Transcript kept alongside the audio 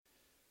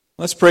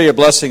Let's pray a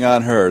blessing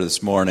on her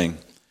this morning.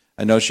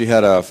 I know she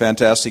had a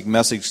fantastic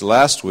message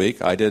last week.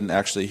 I didn't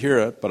actually hear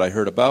it, but I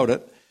heard about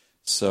it.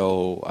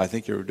 So I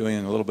think you're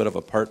doing a little bit of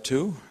a part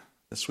 2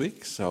 this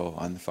week, so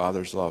on the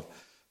Father's love.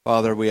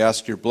 Father, we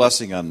ask your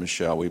blessing on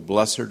Michelle. We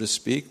bless her to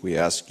speak. We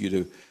ask you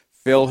to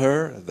fill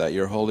her, that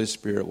your Holy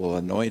Spirit will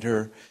anoint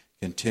her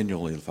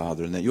continually,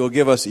 Father, and that you will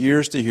give us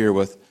ears to hear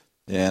with,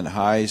 and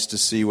eyes to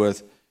see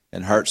with,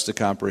 and hearts to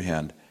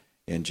comprehend.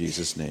 In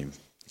Jesus' name,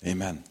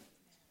 amen.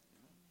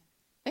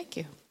 Thank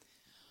you.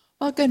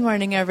 Well, good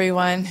morning,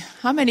 everyone.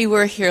 How many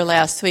were here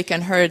last week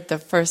and heard the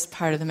first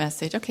part of the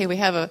message? Okay, we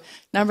have a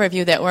number of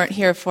you that weren't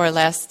here for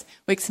last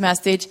week's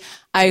message.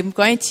 I'm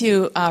going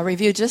to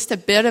review just a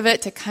bit of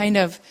it to kind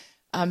of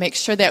make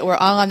sure that we're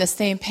all on the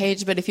same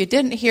page. But if you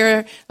didn't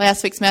hear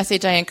last week's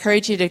message, I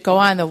encourage you to go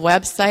on the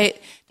website,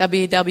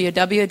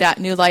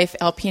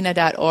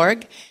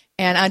 www.newlifelpina.org.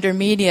 And under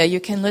media, you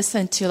can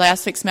listen to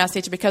last week's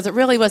message because it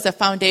really was a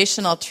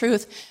foundational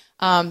truth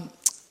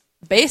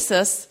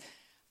basis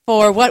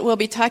for what we'll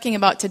be talking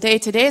about today.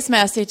 Today's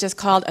message is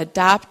called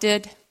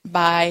Adopted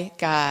by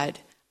God.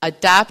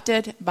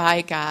 Adopted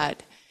by God.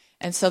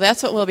 And so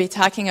that's what we'll be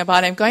talking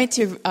about. I'm going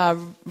to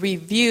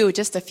review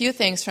just a few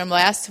things from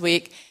last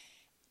week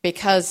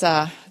because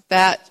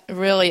that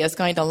really is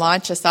going to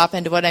launch us off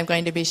into what I'm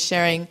going to be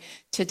sharing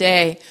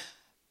today.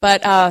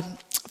 But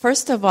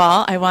first of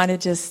all, I want to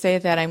just say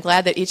that I'm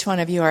glad that each one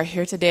of you are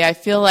here today. I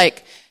feel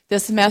like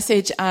this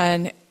message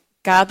on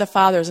God the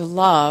Father's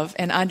love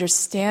and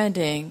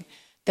understanding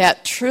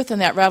that truth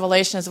and that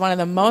revelation is one of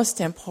the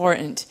most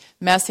important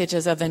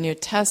messages of the New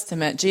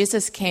Testament.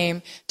 Jesus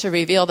came to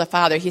reveal the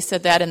Father. He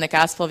said that in the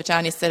Gospel of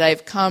John. He said,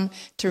 I've come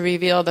to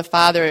reveal the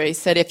Father. He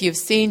said, if you've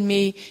seen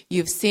me,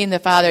 you've seen the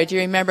Father. Do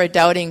you remember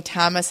doubting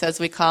Thomas, as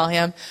we call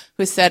him,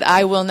 who said,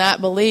 I will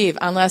not believe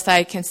unless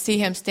I can see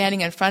him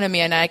standing in front of me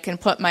and I can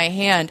put my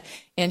hand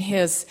in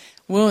his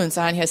wounds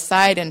on his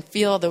side and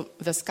feel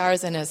the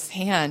scars in his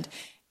hand.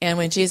 And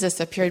when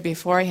Jesus appeared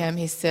before him,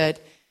 he said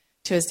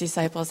to his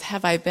disciples,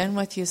 have I been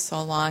with you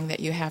so long that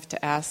you have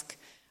to ask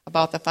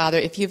about the Father?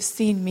 If you've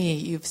seen me,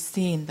 you've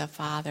seen the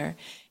Father.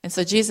 And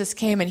so Jesus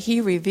came and he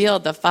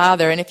revealed the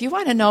Father. And if you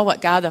want to know what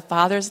God the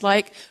Father's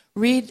like,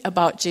 read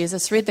about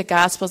Jesus, read the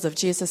Gospels of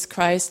Jesus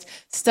Christ,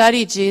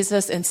 study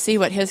Jesus and see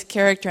what his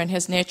character and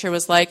his nature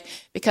was like.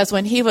 Because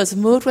when he was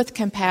moved with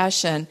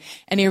compassion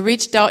and he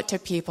reached out to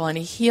people and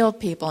he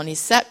healed people and he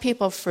set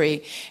people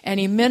free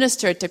and he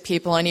ministered to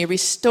people and he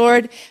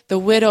restored the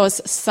widow's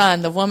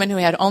son, the woman who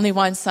had only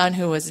one son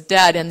who was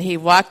dead, and he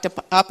walked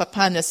up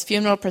upon this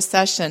funeral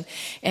procession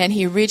and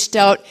he reached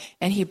out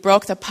and he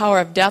broke the power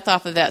of death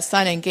off of that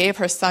son and gave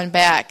her son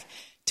back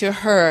to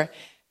her.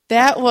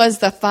 That was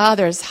the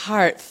Father's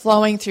heart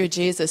flowing through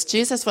Jesus.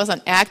 Jesus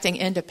wasn't acting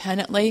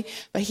independently,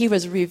 but he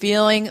was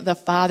revealing the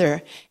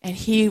Father. And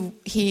he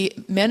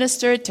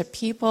ministered to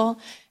people,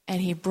 and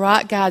he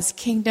brought God's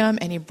kingdom,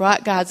 and he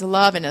brought God's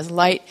love and his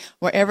light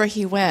wherever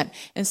he went.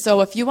 And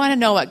so if you want to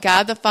know what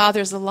God the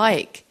Father's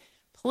like,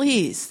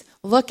 please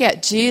look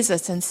at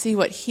Jesus and see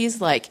what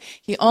he's like.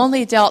 He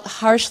only dealt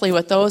harshly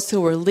with those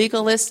who were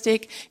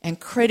legalistic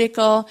and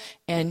critical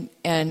and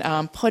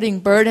putting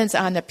burdens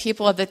on the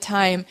people of the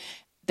time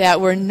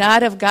that were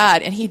not of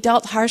God, and he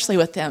dealt harshly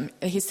with them.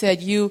 He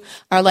said, you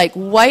are like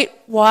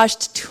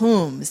whitewashed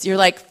tombs. You're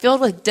like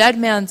filled with dead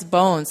man's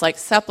bones, like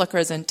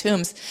sepulchres and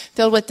tombs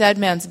filled with dead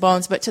man's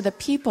bones. But to the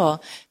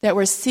people that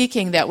were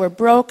seeking, that were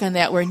broken,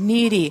 that were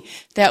needy,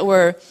 that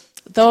were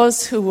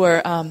those who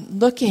were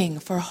looking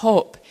for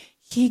hope,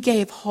 he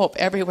gave hope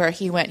everywhere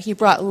he went. He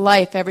brought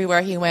life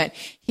everywhere he went.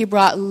 He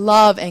brought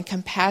love and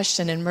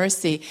compassion and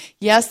mercy.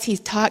 Yes, he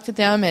talked to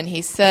them and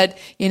he said,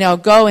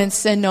 go and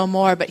sin no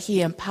more, but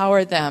he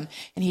empowered them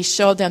and he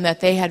showed them that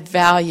they had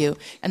value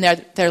and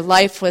their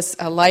life was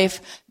a life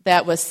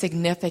that was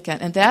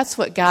significant. And that's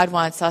what God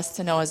wants us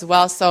to know as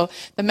well. So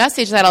the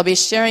message that I'll be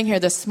sharing here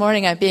this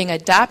morning on being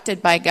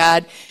adopted by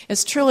God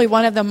is truly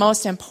one of the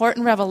most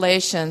important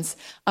revelations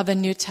of the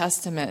New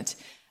Testament.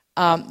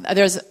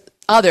 There's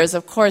others,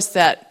 of course,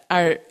 that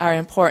are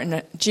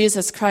important.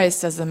 Jesus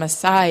Christ as the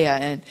Messiah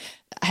and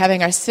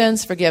having our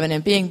sins forgiven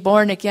and being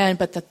born again.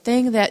 But the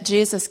thing that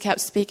Jesus kept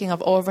speaking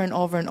of over and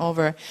over and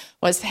over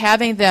was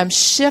having them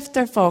shift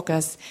their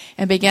focus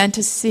and begin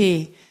to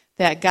see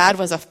that God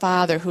was a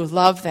Father who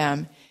loved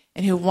them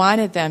and who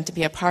wanted them to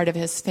be a part of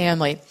his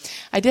family.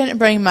 I didn't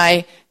bring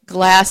my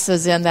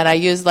glasses in that I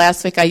used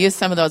last week. I used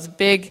some of those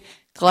big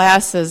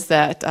glasses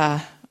that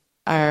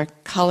are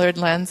colored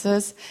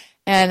lenses.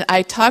 And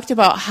I talked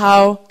about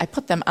how I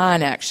put them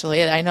on,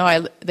 actually. I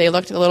know they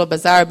looked a little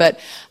bizarre, but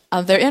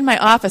they're in my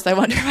office. I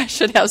wonder if I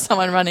should have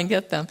someone run and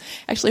get them.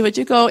 Actually, would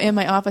you go in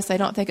my office? I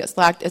don't think it's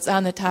locked. It's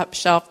on the top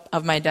shelf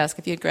of my desk,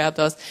 if you'd grab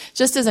those.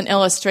 Just as an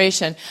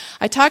illustration,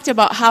 I talked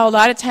about how a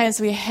lot of times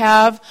we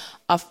have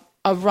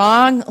a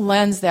wrong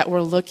lens that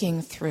we're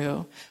looking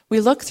through. We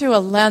look through a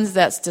lens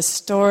that's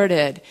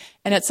distorted,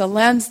 and it's a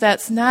lens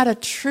that's not a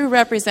true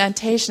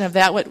representation of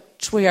that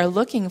which we are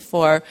looking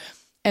for.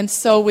 And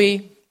so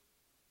we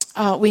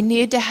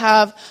need to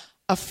have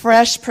a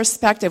fresh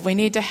perspective. We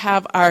need to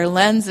have our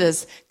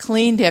lenses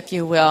cleaned, if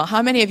you will.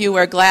 How many of you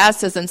wear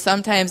glasses, and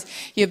sometimes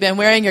you've been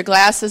wearing your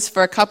glasses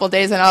for a couple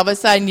days, and all of a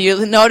sudden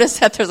you notice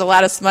that there's a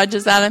lot of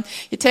smudges on them?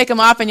 You take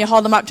them off and you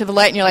hold them up to the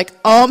light, and you're like,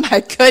 oh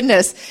my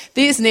goodness,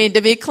 these need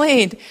to be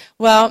cleaned.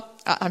 Well,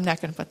 I'm not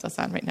going to put those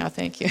on right now,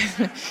 thank you.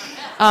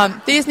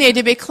 These need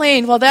to be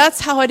cleaned. Well, that's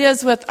how it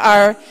is with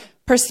our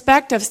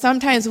perspective.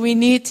 Sometimes we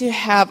need to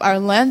have our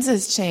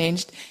lenses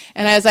changed.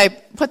 And as I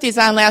put these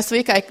on last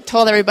week, I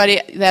told everybody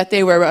that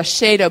they were a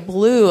shade of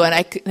blue,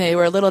 and they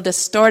were a little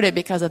distorted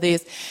because of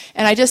these.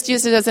 And I just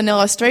used it as an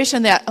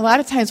illustration that a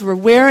lot of times we're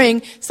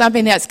wearing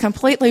something that's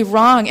completely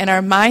wrong in our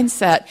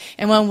mindset.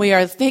 And when we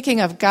are thinking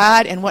of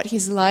God and what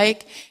He's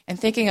like, and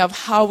thinking of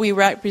how we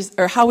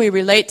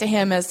relate to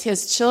Him as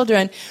His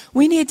children,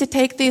 we need to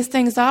take these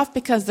things off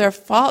because they're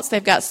false.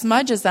 They've got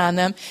smudges on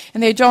them,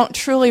 and they don't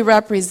truly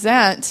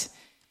represent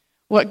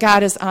what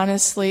God is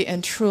honestly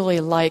and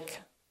truly like,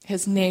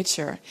 His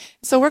nature.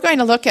 So we're going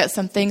to look at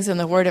some things in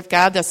the Word of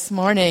God this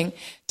morning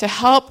to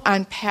help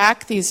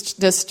unpack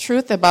this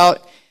truth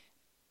about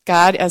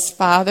God as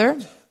Father.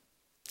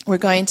 We're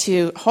going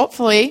to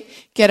hopefully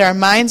get our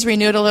minds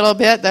renewed a little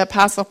bit. The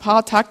Apostle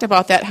Paul talked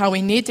about that, how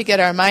we need to get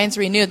our minds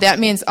renewed. That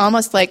means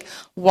almost like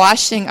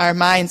washing our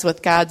minds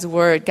with God's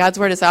Word. God's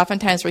Word is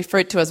oftentimes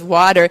referred to as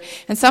water.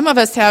 And some of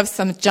us have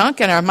some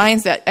junk in our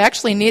minds that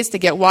actually needs to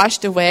get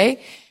washed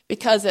away,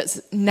 because it's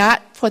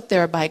not put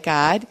there by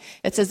God.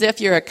 It's as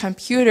if you're a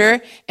computer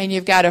and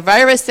you've got a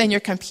virus in your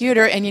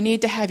computer and you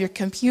need to have your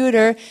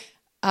computer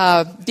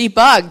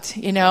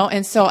debugged,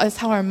 and so that's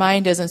how our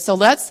mind is. And so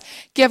let's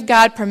give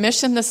God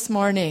permission this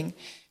morning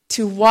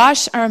to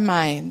wash our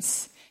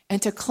minds and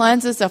to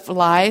cleanse us of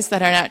lies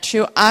that are not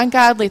true,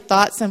 ungodly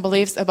thoughts and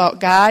beliefs about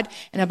God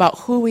and about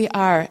who we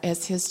are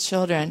as His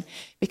children.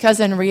 Because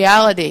in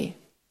reality,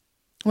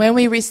 when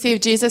we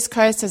receive Jesus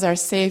Christ as our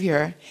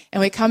Savior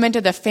and we come into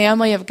the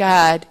family of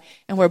God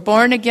and we're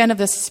born again of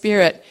the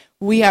Spirit,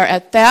 we are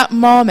at that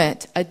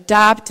moment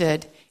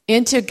adopted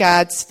into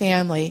God's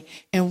family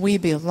and we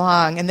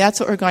belong. And that's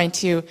what we're going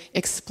to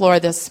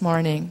explore this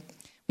morning.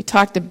 We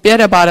talked a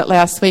bit about it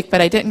last week, but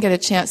I didn't get a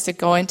chance to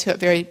go into it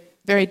very,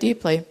 very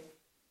deeply.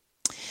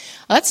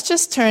 Let's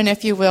just turn,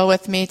 if you will,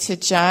 with me to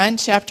John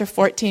chapter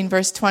 14,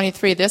 verse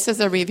 23. This is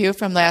a review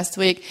from last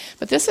week,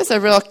 but this is a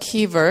real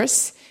key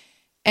verse.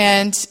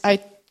 And I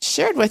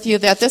shared with you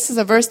that this is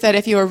a verse that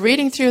if you were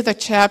reading through the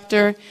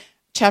chapter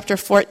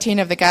 14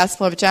 of the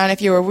Gospel of John,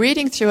 if you were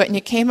reading through it and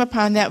you came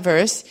upon that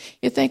verse,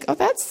 you'd think, oh,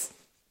 that's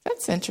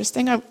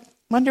interesting. I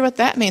wonder what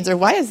that means, or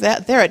why is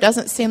that there? It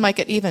doesn't seem like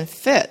it even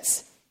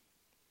fits.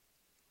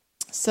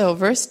 So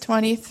verse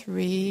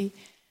 23,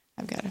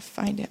 I've got to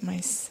find it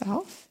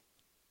myself.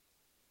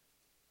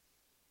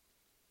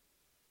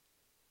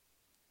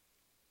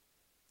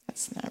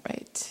 That's not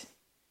right.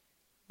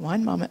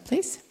 One moment,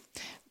 please.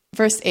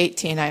 Verse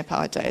 18, I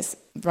apologize.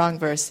 Wrong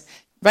verse.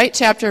 Right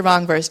chapter,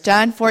 wrong verse.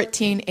 John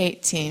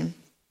 14:18,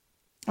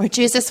 where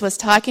Jesus was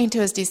talking to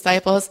His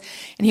disciples,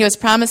 and He was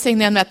promising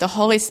them that the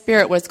Holy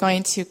Spirit was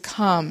going to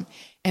come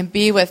and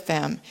be with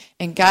them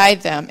and guide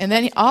them. And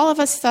then all of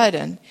a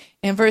sudden,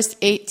 in verse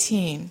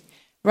 18,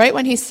 right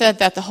when He said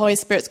that the Holy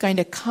Spirit's going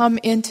to come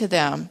into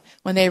them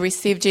when they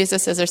receive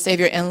Jesus as their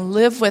Savior and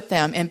live with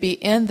them and be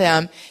in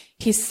them,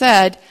 He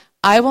said,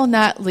 I will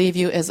not leave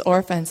you as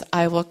orphans.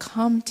 I will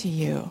come to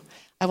you.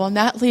 I will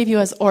not leave you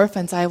as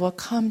orphans. I will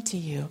come to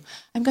you.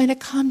 I'm going to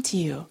come to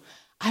you.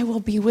 I will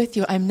be with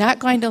you. I'm not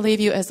going to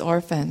leave you as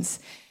orphans.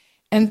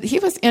 And He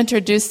was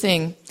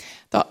introducing,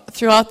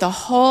 throughout the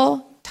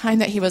whole time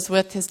that He was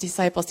with His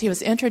disciples, He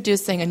was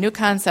introducing a new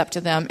concept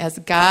to them as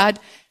God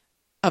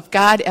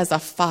as a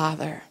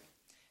Father.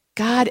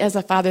 God as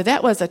a Father.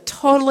 That was a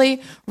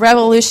totally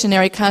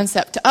revolutionary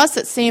concept. To us,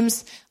 it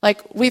seems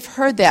like we've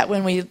heard that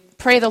when we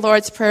pray the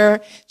Lord's Prayer.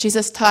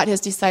 Jesus taught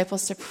His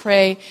disciples to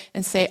pray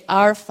and say,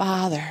 Our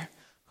Father,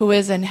 who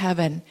is in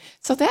heaven.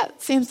 So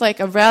that seems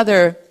like a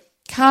rather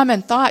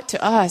common thought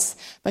to us,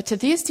 but to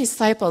these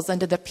disciples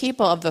and to the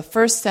people of the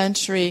first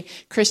century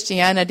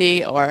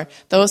Christianity, or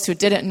those who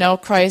didn't know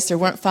Christ or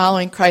weren't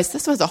following Christ,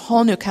 this was a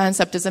whole new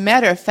concept. As a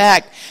matter of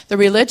fact, the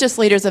religious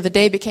leaders of the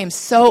day became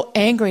so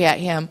angry at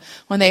Him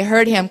when they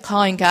heard Him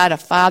calling God a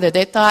Father.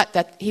 They thought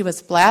that He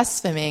was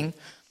blaspheming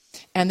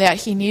and that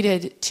He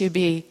needed to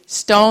be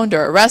stoned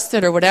or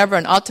arrested or whatever,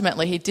 and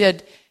ultimately He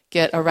did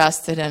get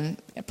arrested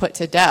and put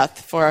to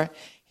death for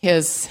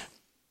His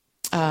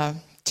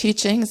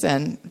teachings,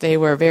 and they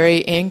were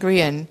very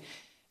angry and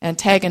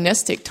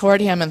antagonistic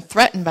toward Him and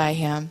threatened by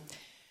Him.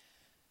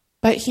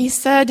 But He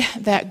said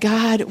that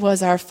God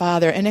was our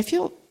Father. And if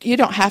you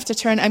don't have to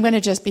turn, I'm going to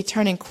just be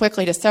turning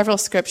quickly to several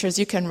scriptures.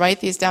 You can write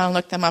these down and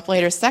look them up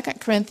later. 2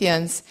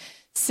 Corinthians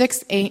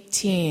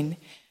 6:18.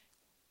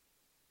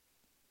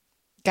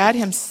 God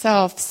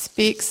Himself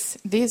speaks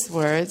these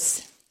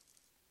words.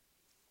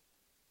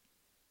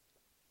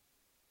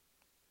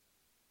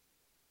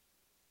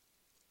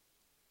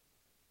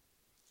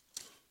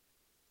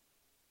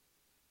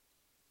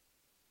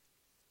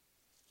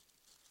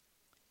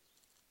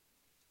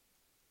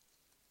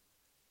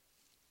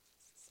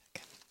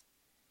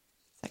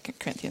 2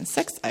 Corinthians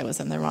 6. I was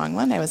in the wrong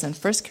one. I was in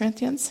 1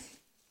 Corinthians.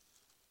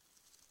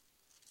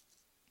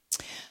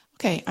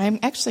 Okay, I'm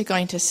actually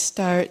going to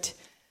start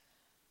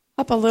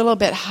up a little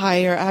bit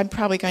higher. I'm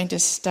probably going to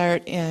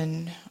start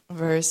in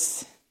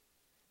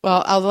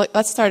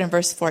let's start in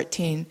verse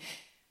 14.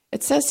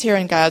 It says here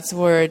in God's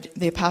Word,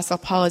 the Apostle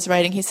Paul is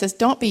writing, he says,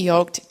 don't be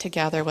yoked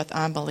together with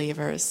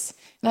unbelievers.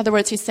 In other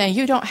words, he's saying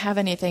you don't have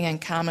anything in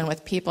common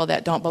with people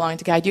that don't belong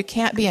to God. You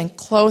can't be in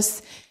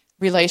close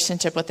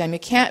relationship with them. You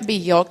can't be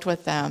yoked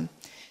with them.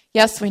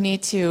 Yes, we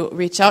need to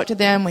reach out to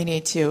them. We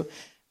need to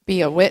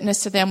be a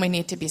witness to them. We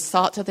need to be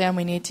salt to them.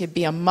 We need to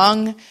be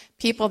among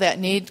people that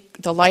need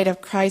the light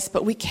of Christ,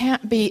 but we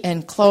can't be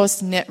in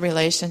close-knit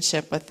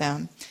relationship with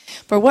them.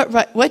 For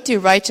what do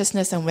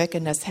righteousness and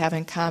wickedness have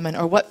in common,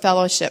 or what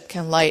fellowship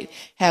can light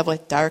have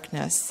with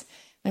darkness?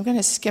 I'm going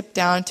to skip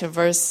down to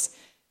verse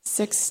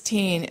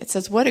 16. It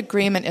says, what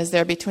agreement is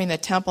there between the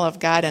temple of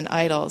God and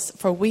idols?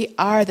 For we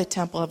are the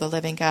temple of the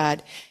living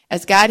God.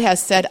 As God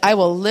has said, I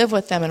will live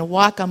with them and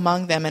walk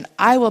among them, and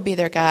I will be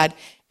their God,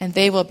 and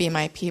they will be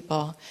my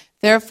people.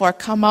 Therefore,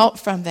 come out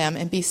from them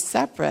and be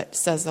separate,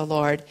 says the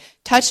Lord.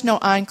 Touch no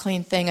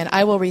unclean thing, and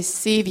I will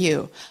receive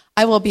you.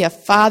 I will be a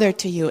father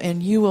to you,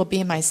 and you will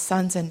be my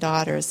sons and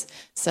daughters,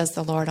 says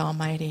the Lord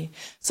Almighty.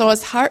 So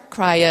his heart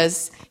cry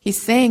is,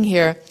 he's saying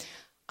here,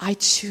 I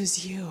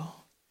choose you.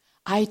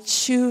 I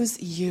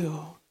choose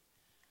you.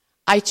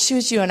 I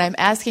choose you, and I'm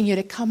asking you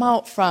to come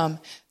out from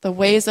the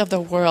ways of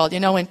the world. You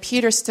know, when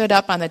Peter stood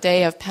up on the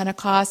day of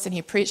Pentecost and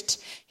he preached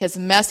his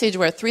message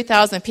where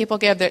 3,000 people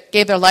gave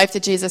their life to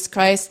Jesus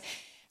Christ,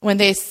 when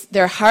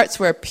their hearts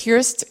were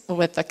pierced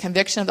with the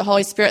conviction of the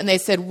Holy Spirit, and they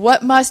said,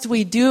 what must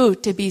we do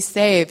to be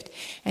saved?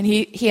 And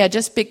he had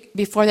just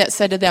before that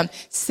said to them,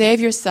 save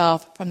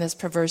yourself from this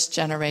perverse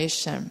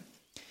generation.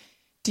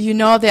 Do you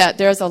know that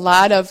there's a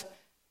lot of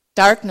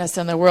darkness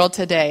in the world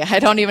today? I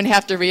don't even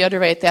have to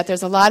reiterate that.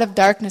 There's a lot of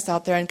darkness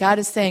out there, and God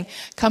is saying,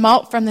 come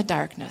out from the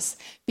darkness.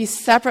 Be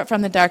separate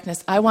from the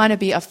darkness. I want to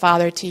be a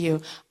father to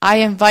you. I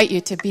invite you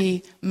to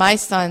be my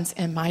sons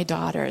and my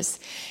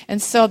daughters.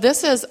 And so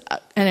this is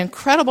an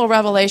incredible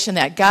revelation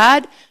that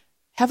God,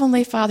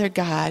 Heavenly Father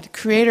God,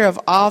 creator of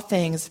all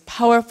things,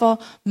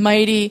 powerful,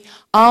 mighty,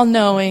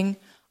 all-knowing,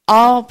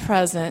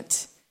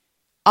 all-present,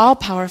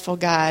 all-powerful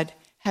God,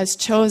 has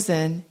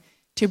chosen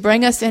to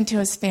bring us into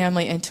his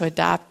family and to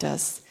adopt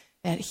us,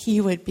 that he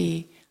would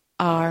be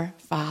our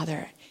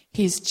Father.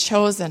 He's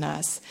chosen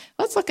us.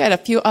 Let's look at a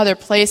few other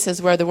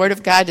places where the Word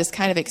of God just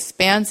kind of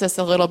expands this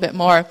a little bit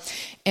more.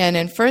 And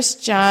in 1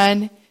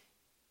 John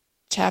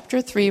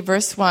chapter 3,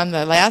 verse 1,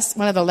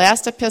 one of the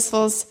last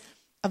epistles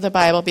of the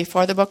Bible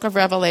before the book of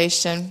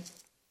Revelation,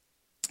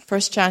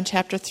 1 John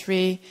chapter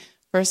 3,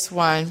 verse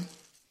 1,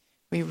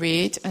 we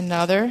read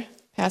another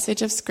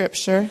passage of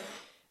Scripture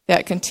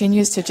that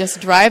continues to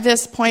just drive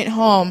this point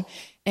home.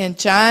 And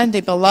John,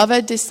 the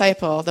beloved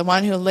disciple, the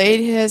one who laid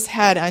his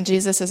head on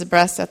Jesus'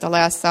 breast at the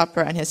Last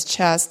Supper on his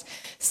chest,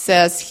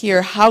 says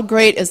here, how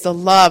great is the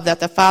love that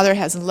the Father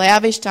has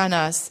lavished on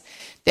us,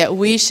 that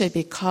we should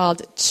be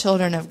called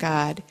children of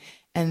God.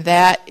 And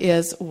that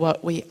is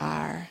what we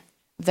are.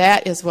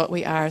 That is what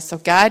we are. So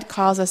God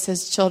calls us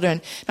his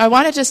children. Now I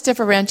want to just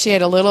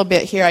differentiate a little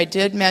bit here. I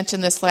did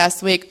mention this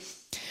last week.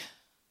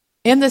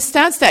 In the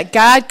sense that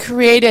God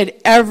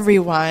created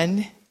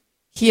everyone,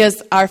 he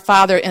is our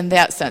Father in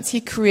that sense.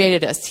 He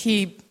created us.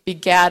 He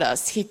begat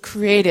us. He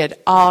created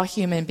all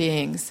human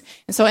beings.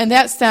 And so in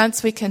that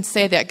sense, we can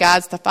say that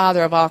God's the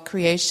Father of all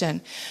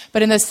creation.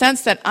 But in the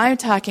sense that I'm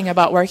talking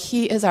about, where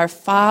he is our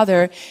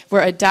Father,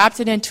 we're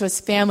adopted into his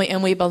family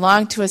and we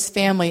belong to his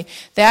family,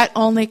 that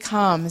only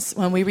comes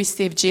when we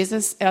receive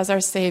Jesus as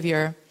our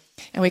Savior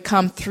and we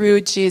come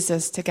through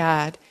Jesus to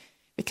God.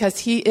 Because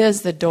he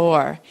is the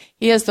door.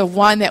 He is the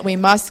one that we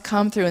must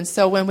come through. And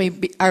so when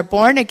we are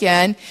born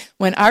again,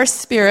 when our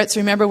spirits,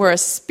 remember we're a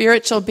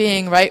spiritual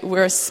being, right?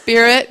 We're a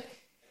spirit.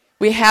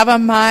 We have a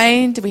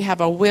mind. We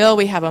have a will.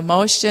 We have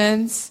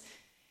emotions.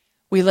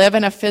 We live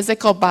in a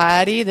physical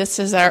body. This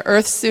is our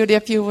earth suit,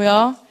 if you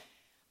will.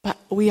 But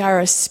we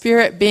are a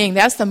spirit being.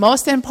 That's the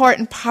most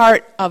important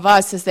part of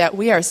us, is that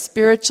we are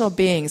spiritual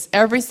beings.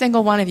 Every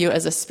single one of you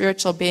is a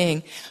spiritual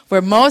being.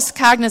 We're most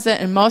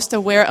cognizant and most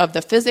aware of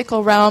the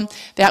physical realm,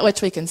 that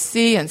which we can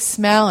see and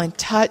smell and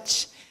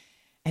touch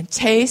and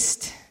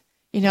taste.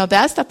 You know,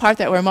 that's the part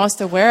that we're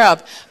most aware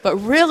of. But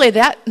really,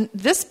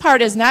 this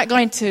part is not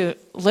going to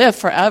live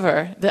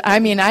forever. I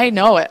mean, I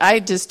know it. I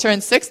just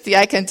turned 60.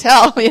 I can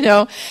tell, you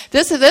know.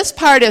 This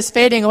part is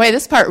fading away.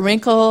 This part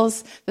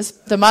wrinkles.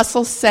 The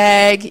muscles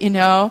sag, you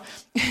know.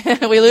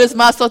 We lose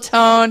muscle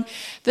tone.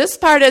 This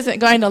part isn't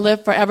going to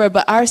live forever,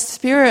 but our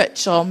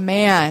spiritual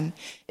man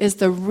is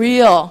the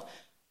real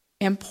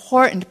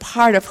important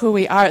part of who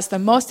we are. It's the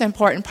most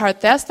important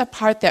part. That's the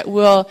part that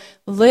will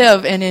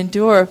live and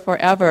endure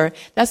forever.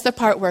 That's the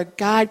part where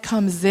God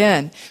comes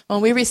in.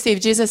 When we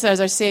receive Jesus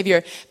as our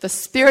Savior, the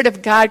Spirit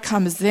of God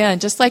comes in,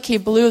 just like he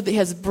blew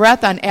his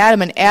breath on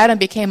Adam and Adam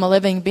became a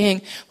living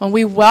being. When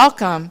we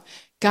welcome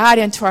God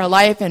into our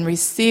life and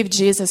receive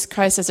Jesus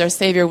Christ as our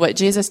Savior, what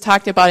Jesus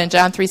talked about in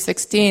John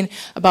 3:16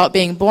 about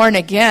being born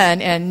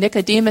again, and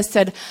Nicodemus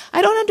said,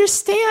 I don't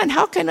understand.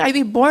 How can I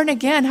be born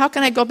again? How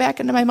can I go back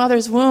into my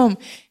mother's womb?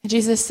 And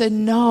Jesus said,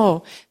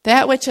 no,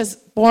 that which is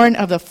born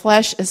of the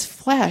flesh is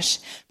flesh,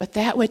 but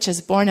that which is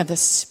born of the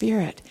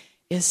Spirit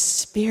is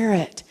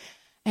spirit.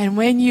 And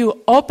when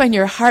you open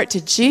your heart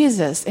to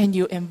Jesus and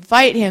you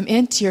invite him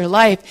into your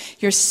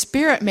life, your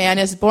spirit man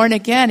is born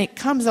again. It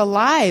comes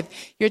alive.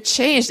 You're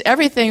changed.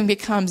 Everything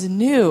becomes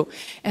new.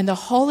 And the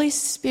Holy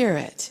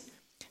Spirit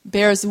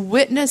bears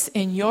witness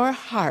in your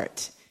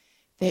heart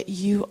that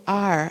you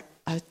are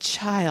a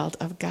child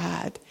of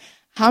God.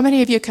 How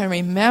many of you can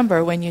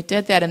remember when you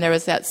did that and there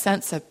was that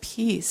sense of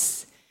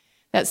peace,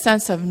 that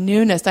sense of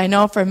newness? I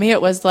know for me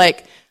it was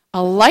like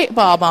a light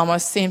bulb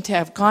almost seemed to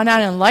have gone on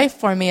in life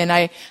for me. And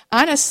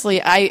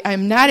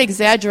I'm not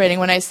exaggerating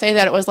when I say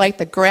that it was like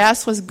the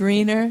grass was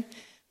greener,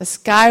 the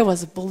sky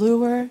was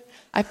bluer.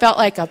 I felt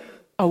like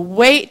a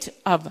weight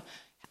of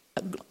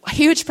a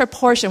huge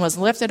proportion was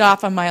lifted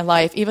off of my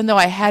life. Even though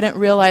I hadn't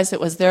realized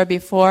it was there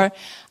before,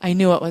 I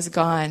knew it was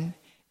gone.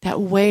 That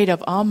weight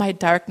of all my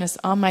darkness,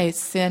 all my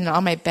sin,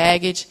 all my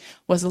baggage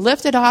was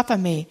lifted off of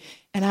me,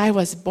 and I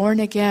was born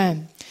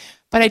again.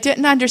 But I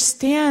didn't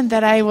understand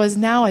that I was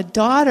now a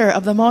daughter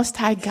of the Most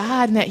High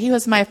God and that he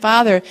was my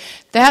Father.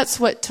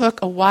 That's what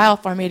took a while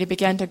for me to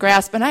begin to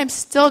grasp, and I'm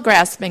still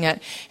grasping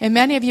it. And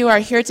many of you are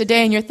here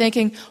today and you're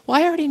thinking,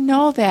 well, I already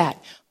know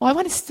that. Well, I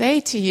want to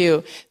say to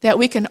you that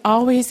we can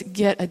always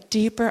get a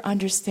deeper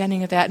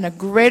understanding of that and a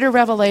greater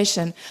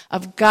revelation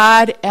of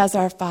God as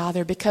our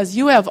Father, because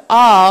you have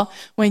all,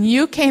 when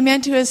you came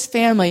into his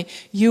family,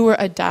 you were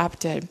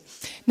adopted.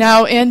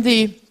 Now, in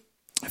the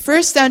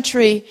first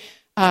century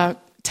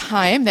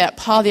time that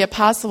Paul the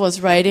Apostle was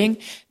writing,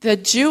 the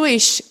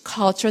Jewish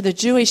culture, the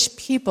Jewish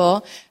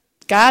people,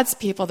 God's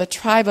people, the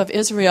tribe of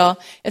Israel,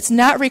 it's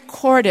not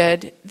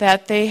recorded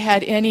that they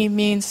had any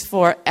means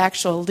for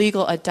actual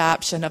legal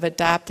adoption of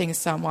adopting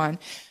someone.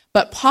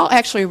 But Paul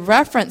actually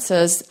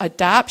references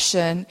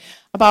adoption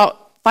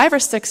about 5 or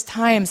 6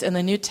 times in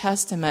the New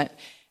Testament.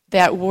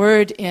 That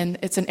word,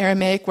 it's an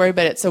Aramaic word,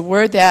 but it's a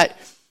word that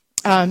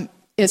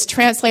is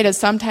translated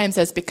sometimes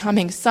as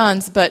becoming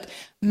sons, but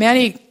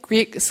many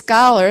Greek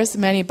scholars,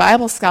 many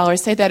Bible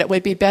scholars say that it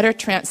would be better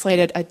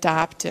translated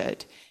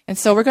adopted. And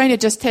so we're going to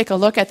just take a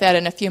look at that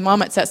in a few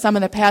moments at some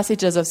of the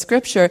passages of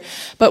Scripture.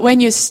 But when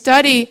you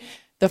study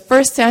the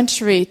first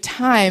century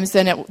times,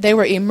 then they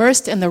were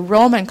immersed in the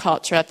Roman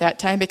culture at that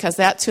time, because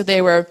that's who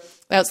they were.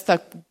 That's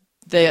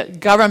the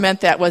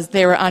government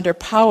they were under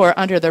power,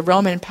 under the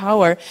Roman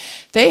power.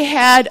 They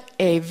had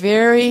a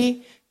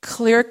very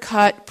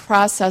clear-cut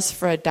process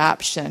for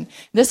adoption.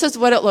 This is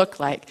what it looked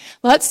like.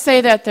 Let's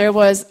say that there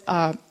was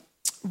a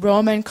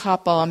Roman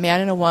couple, a man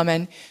and a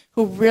woman,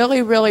 who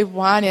really, really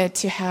wanted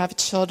to have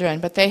children,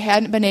 but they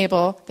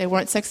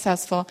weren't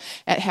successful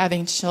at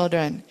having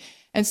children.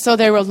 And so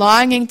they were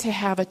longing to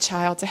have a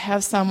child, to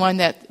have someone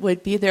that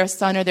would be their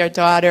son or their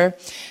daughter,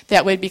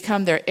 that would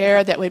become their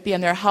heir, that would be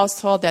in their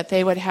household, that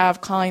they would have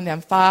calling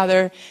them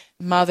father,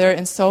 mother,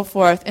 and so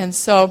forth. And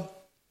so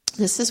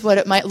this is what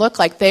it might look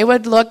like. They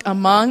would look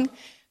among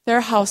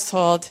their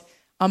household,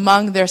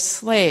 among their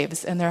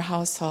slaves in their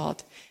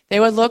household. They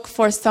would look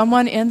for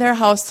someone in their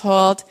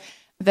household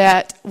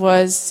that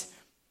was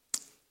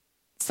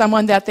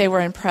someone that they were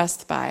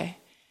impressed by.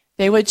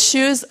 They would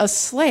choose a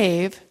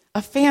slave,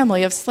 a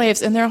family of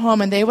slaves in their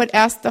home, and they would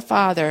ask the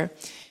father,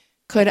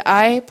 could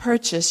I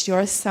purchase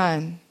your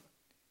son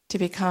to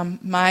become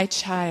my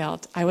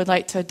child? I would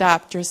like to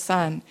adopt your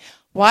son.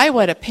 Why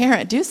would a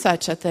parent do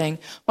such a thing?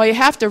 Well, you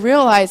have to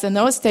realize in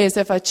those days,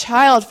 if a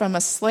child from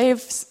a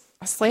slave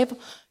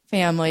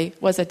family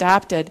was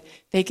adopted,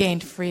 they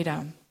gained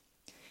freedom.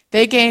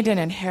 They gained an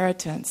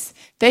inheritance.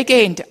 They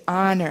gained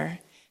honor.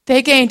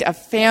 They gained a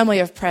family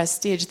of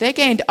prestige. They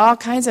gained all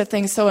kinds of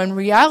things. So in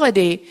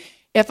reality,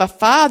 if a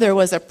father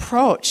was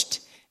approached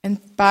and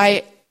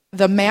by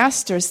the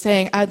master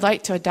saying, I'd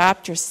like to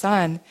adopt your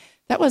son,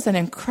 that was an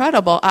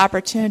incredible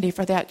opportunity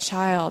for that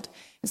child.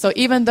 And so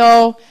even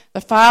though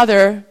the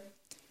father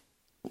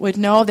would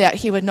know that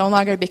he would no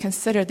longer be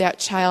considered that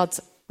child's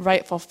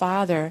rightful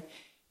father,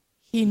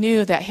 he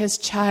knew that his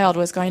child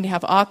was going to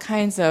have all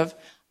kinds of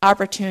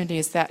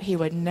opportunities that he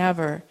would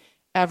never,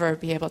 ever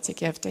be able to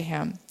give to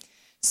him.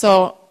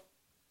 So,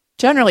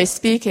 generally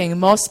speaking,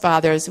 most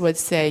fathers would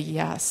say,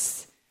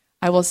 yes,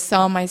 I will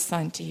sell my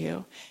son to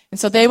you. And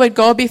so they would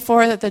go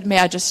before the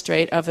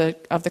magistrate of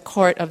the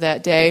court of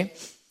that day,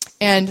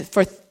 and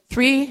for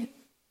 3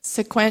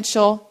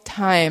 sequential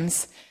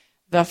times,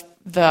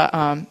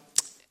 the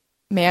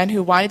man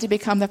who wanted to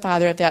become the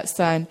father of that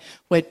son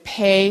would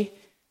pay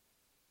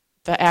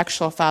the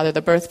actual father, the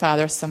birth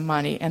father, some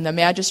money. And the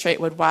magistrate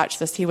would watch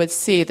this. He would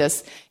see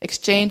this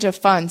exchange of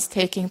funds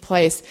taking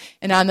place.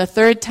 And on the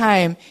 3rd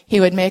time, he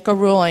would make a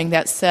ruling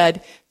that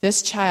said,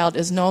 this child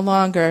is no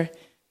longer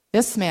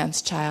this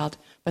man's child,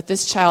 but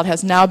this child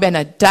has now been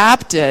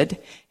adopted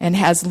and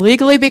has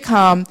legally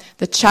become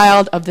the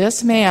child of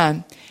this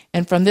man.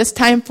 And from this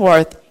time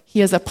forth, he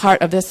is a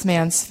part of this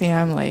man's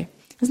family.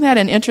 Isn't that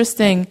an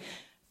interesting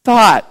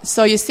thought?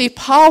 So you see,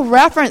 Paul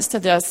referenced to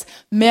this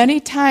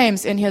many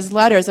times in his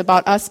letters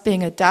about us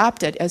being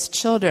adopted as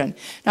children.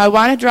 Now I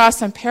want to draw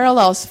some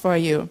parallels for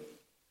you.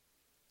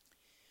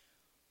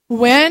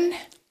 When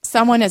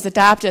someone is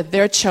adopted,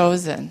 they're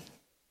chosen.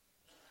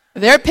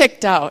 They're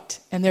picked out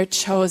and they're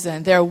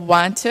chosen. They're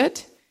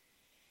wanted,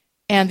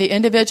 and the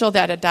individual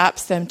that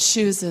adopts them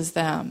chooses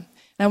them.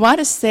 And I want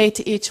to say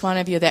to each one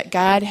of you that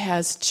God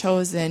has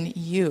chosen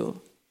you.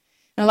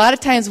 And a lot of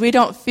times we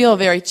don't feel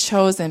very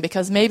chosen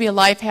because maybe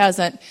life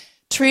hasn't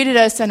treated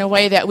us in a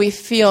way that we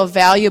feel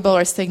valuable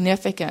or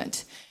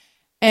significant.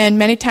 And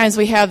many times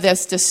we have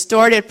this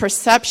distorted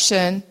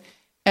perception,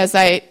 as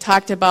I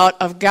talked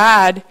about, of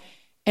God,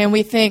 and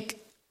we think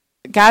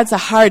God's a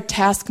hard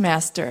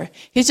taskmaster.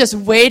 He's just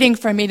waiting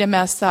for me to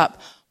mess up.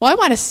 Well, I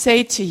want to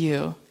say to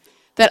you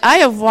that I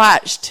have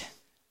watched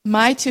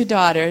my 2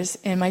 daughters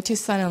and my 2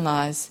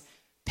 son-in-laws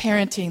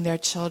parenting their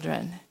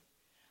children.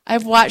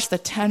 I've watched the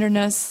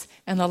tenderness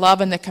and the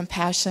love and the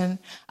compassion.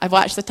 I've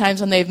watched the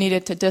times when they've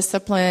needed to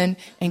discipline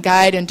and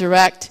guide and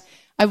direct.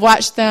 I've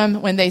watched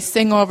them when they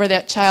sing over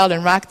that child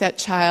and rock that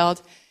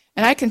child.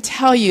 And I can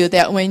tell you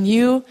that when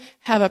you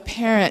have a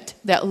parent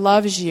that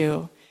loves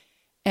you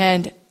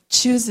and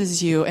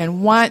chooses you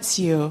and wants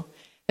you,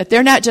 that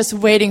they're not just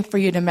waiting for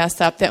you to mess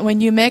up, that when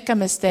you make a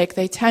mistake,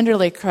 they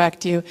tenderly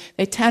correct you,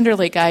 they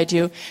tenderly guide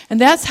you. And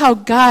that's how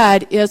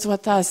God is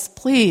with us.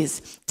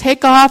 Please,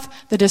 take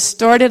off the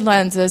distorted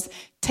lenses,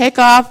 take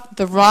off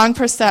the wrong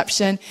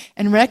perception,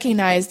 and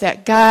recognize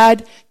that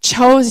God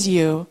chose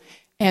you,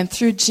 and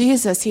through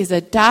Jesus, he's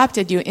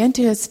adopted you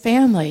into his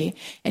family,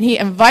 and he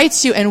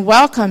invites you and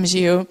welcomes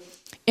you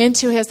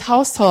into his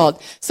household.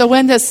 So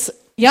when this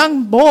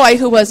young boy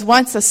who was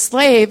once a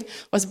slave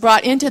was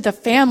brought into the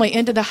family,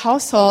 into the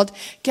household,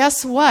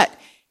 guess what?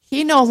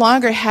 He no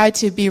longer had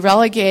to be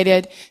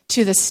relegated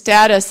to the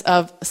status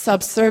of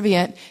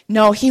subservient.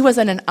 No, he was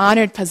in an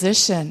honored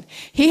position.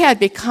 He had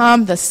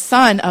become the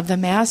son of the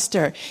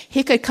master.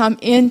 He could come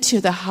into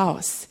the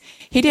house.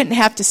 He didn't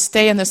have to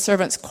stay in the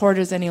servants'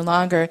 quarters any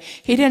longer.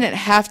 He didn't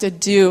have to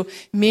do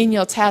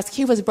menial tasks.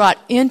 He was brought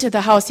into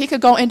the house. He could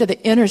go into the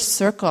inner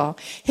circle.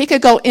 He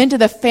could go into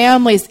the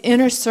family's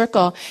inner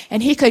circle,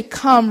 and he could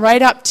come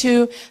right up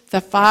to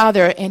the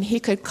father, and he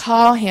could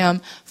call him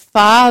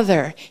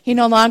Father. He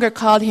no longer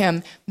called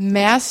him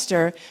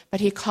Master, but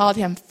he called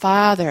him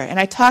Father. And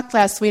I talked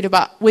last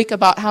week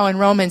about how in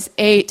Romans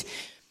 8,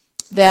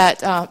 that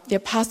the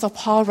Apostle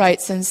Paul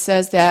writes and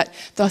says that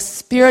the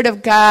Spirit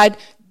of God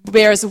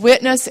bears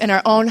witness in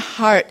our own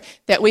heart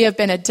that we have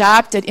been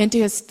adopted into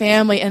his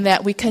family and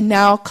that we can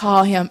now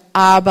call him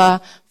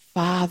Abba,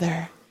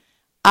 Father.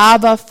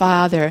 Abba,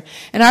 Father.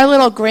 And our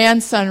little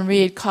grandson,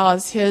 Reed,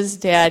 calls his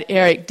dad,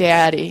 Eric,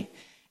 Daddy.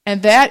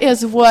 And that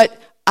is what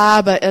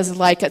Abba is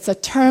like. It's a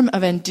term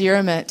of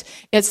endearment.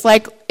 It's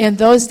like in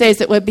those days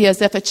it would be as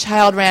if a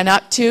child ran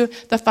up to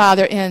the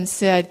father and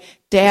said,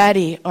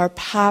 Daddy or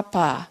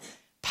Papa.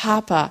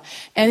 Papa.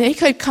 And he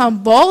could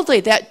come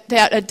boldly, that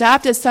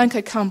adopted son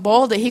could come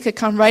boldly. He could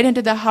come right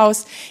into the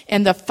house,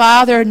 and the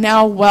father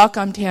now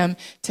welcomed him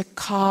to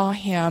call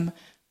him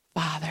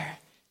Father,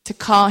 to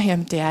call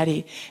him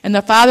Daddy. And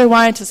the father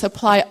wanted to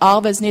supply all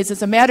of his needs.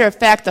 As a matter of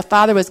fact, the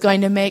father was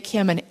going to make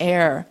him an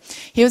heir.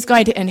 He was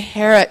going to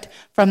inherit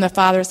from the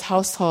father's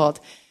household.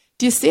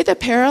 Do you see the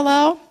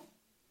parallel?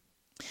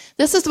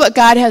 This is what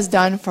God has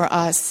done for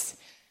us.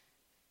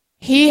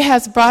 He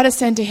has brought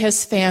us into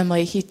his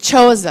family. He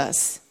chose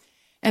us.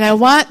 And I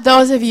want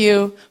those of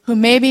you who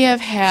maybe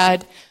have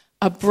had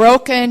a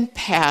broken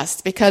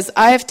past, because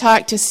I have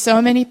talked to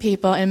so many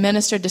people and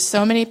ministered to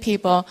so many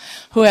people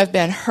who have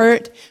been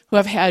hurt, who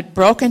have had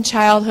broken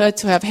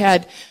childhoods, who have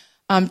had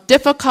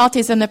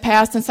difficulties in the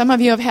past, and some of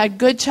you have had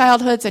good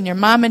childhoods and your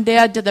mom and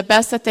dad did the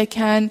best that they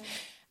can.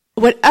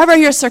 Whatever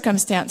your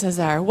circumstances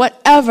are,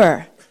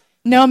 whatever,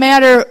 no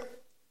matter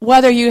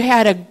whether you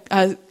had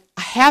a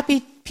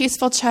happy,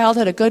 peaceful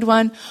childhood, a good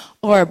one,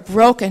 or a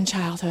broken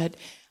childhood,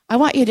 I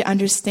want you to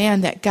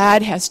understand that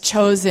God has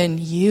chosen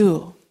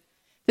you.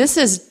 This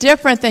is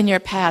different than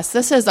your past.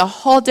 This is a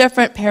whole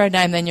different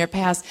paradigm than your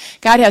past.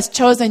 God has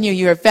chosen you.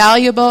 You're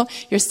valuable.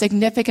 You're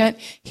significant.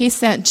 He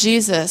sent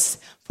Jesus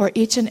for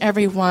each and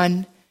every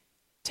one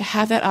to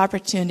have that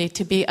opportunity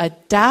to be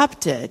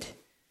adopted,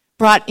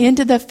 brought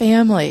into the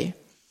family.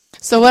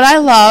 So what I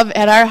love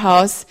at our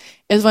house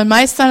is when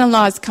my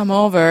son-in-laws come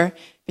over,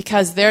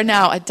 because they're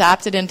now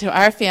adopted into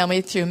our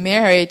family through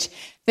marriage,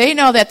 they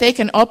know that they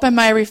can open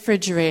my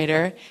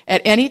refrigerator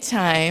at any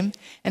time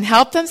and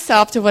help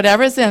themselves to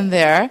whatever's in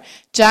there.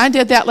 John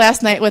did that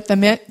last night with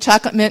the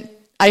chocolate mint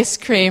ice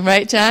cream,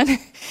 right, John?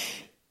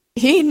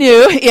 He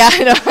knew,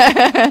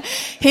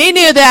 he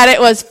knew that it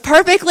was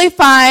perfectly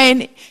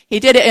fine.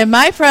 He did it in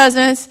my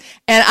presence,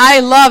 and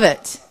I love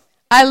it.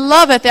 I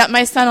love it that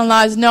my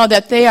son-in-laws know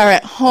that they are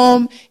at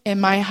home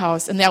in my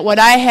house and that what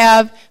I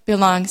have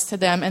belongs to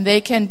them and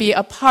they can be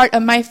a part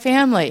of my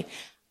family.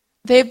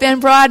 They've been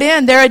brought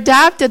in. They're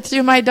adopted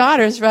through my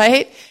daughters,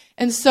 right?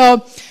 And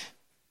so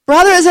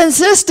Brothers and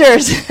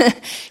sisters,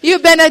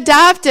 you've been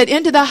adopted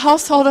into the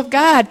household of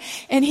God,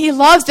 and He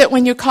loves it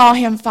when you call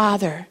Him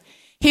Father.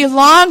 He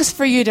longs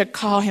for you to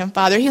call Him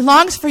Father. He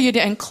longs for you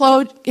to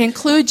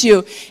include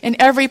you in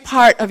every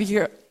part of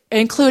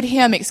include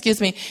Him,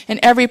 in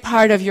every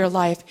part of your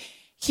life.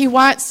 He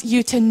wants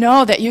you to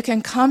know that you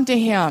can come to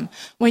Him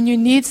when you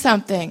need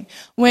something,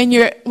 when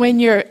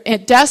you're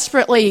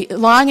desperately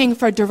longing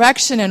for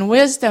direction and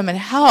wisdom and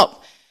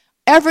help.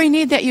 Every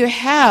need that you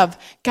have,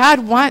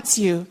 God wants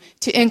you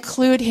to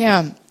include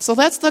Him. So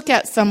let's look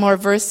at some more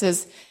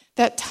verses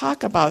that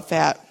talk about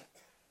that.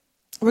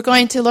 We're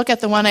going to look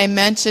at the one I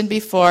mentioned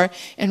before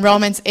in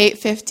Romans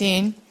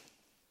 8:15,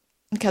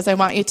 because I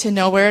want you to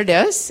know where it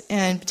is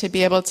and to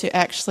be able to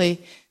actually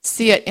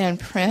see it in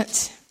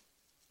print.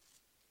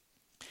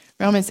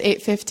 Romans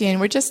 8:15.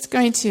 We're just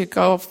going to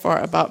go for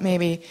about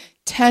maybe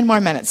 10 more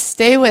minutes.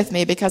 Stay with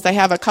me because I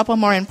have a couple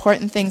more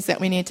important things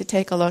that we need to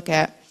take a look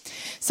at.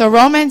 So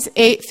Romans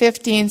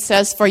 8:15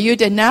 says, "For you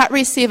did not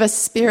receive a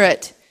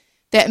spirit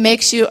that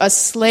makes you a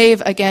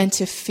slave again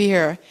to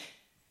fear."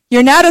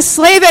 You're not a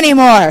slave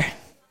anymore.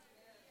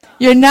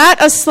 You're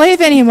not a slave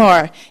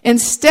anymore.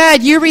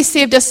 Instead, you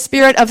received a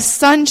spirit of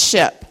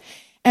sonship.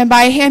 And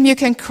by Him you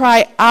can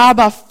cry,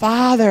 "Abba,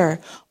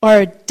 Father,"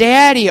 or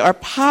 "Daddy," or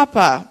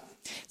 "Papa."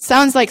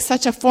 Sounds like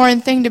such a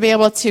foreign thing to be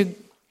able to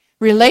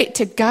relate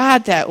to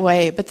God that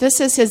way, but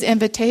this is His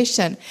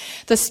invitation.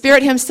 The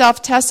Spirit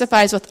Himself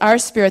testifies with our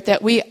spirit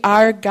that we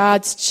are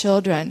God's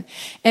children.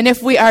 And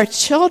if we are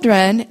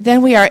children,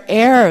 then we are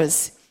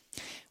heirs.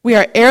 We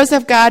are heirs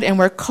of God, and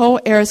we're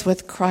co-heirs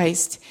with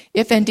Christ,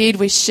 if indeed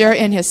we share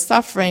in His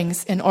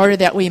sufferings, in order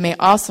that we may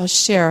also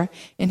share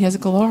in His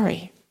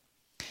glory.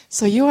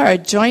 So you are a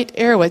joint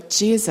heir with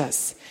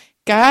Jesus.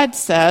 God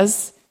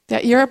says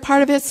that you're a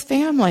part of His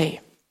family.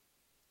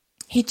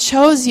 He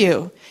chose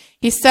you.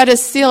 He set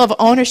His seal of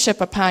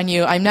ownership upon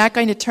you. I'm not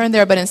going to turn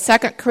there, but in 2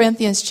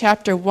 Corinthians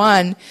chapter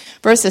 1,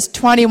 verses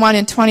 21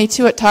 and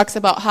 22, it talks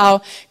about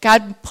how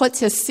God puts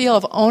His seal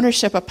of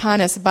ownership upon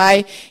us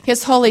by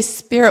His Holy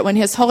Spirit. When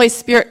His Holy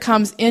Spirit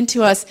comes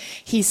into us,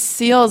 He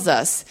seals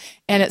us.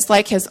 And it's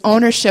like His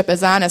ownership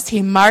is on us.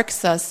 He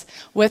marks us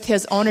with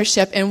His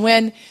ownership. And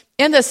when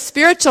in the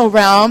spiritual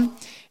realm,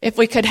 if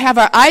we could have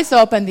our eyes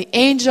open, the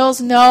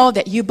angels know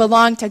that you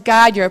belong to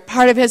God. You're a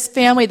part of His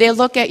family. They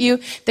look at you.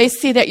 They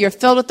see that you're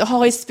filled with the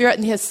Holy Spirit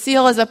and His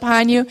seal is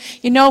upon you.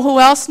 You know who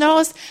else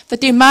knows? The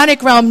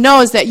demonic realm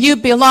knows that you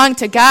belong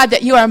to God,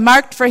 that you are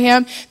marked for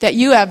Him, that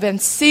you have been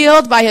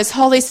sealed by His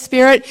Holy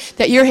Spirit,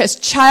 that you're His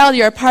child,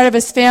 you're a part of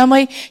His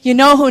family. You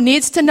know who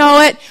needs to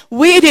know it?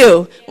 We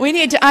do. We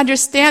need to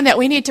understand that.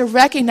 We need to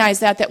recognize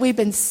that we've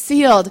been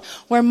sealed.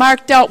 We're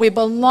marked out. We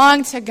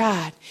belong to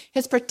God.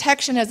 His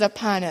protection is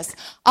upon us.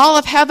 All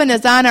of heaven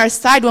is on our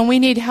side. When we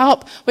need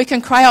help, we can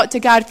cry out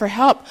to God for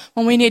help.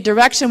 When we need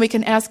direction, we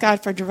can ask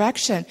God for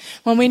direction.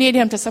 When we need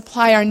Him to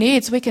supply our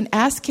needs, we can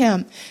ask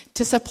Him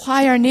to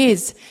supply our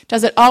needs.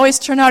 Does it always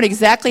turn out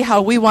exactly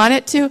how we want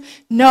it to?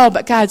 No,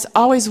 but God's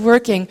always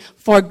working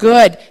for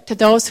good to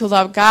those who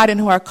love God and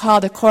who are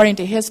called according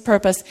to His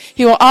purpose.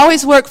 He will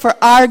always work for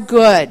our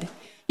good.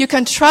 You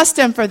can trust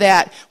Him for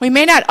that. We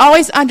may not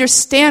always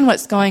understand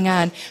what's going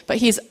on, but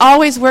He's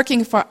always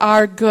working for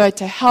our good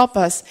to help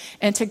us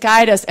and to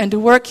guide us and to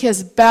work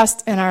His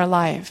best in our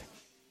life.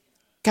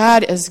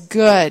 God is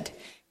good.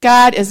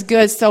 God is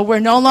good. So we're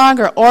no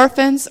longer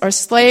orphans or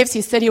slaves.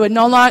 He said He would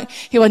not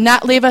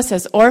leave us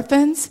as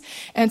orphans.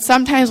 And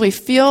sometimes we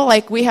feel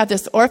like we have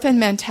this orphan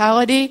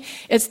mentality.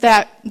 It's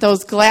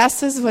those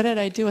glasses. What did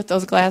I do with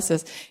those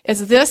glasses? It's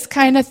this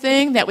kind of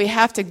thing that we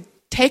have to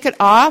take it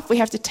off. We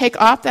have to take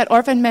off that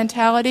orphan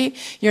mentality.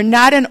 You're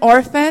not an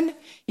orphan.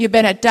 You've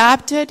been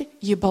adopted.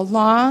 You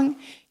belong.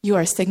 You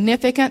are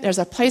significant. There's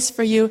a place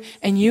for you,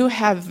 and you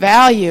have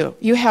value.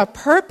 You have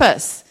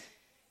purpose.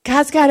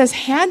 God's got His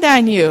hand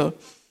on you.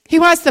 He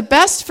wants the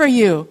best for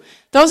you.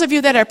 Those of you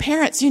that are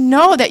parents, you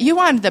know that you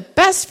want the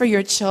best for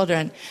your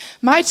children.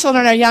 My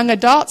children are young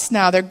adults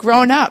now. They're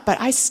grown up, but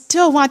I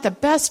still want the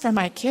best for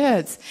my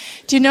kids.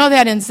 Do you know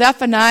that in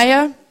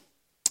Zephaniah,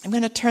 I'm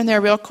going to turn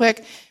there real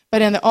quick,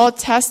 but in the Old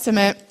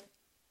Testament,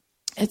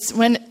 it's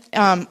when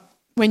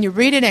you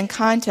read it in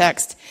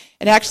context,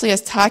 it actually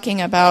is talking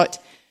about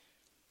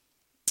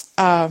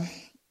the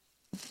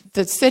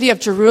city of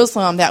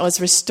Jerusalem that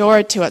was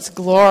restored to its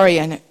glory,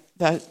 and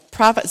the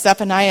prophet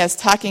Zephaniah is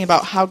talking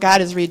about how God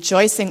is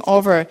rejoicing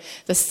over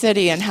the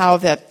city and how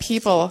the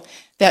people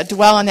that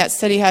dwell in that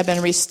city have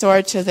been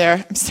restored to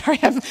their, I'm sorry,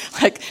 I'm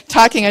like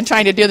talking and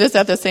trying to do this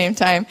at the same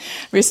time,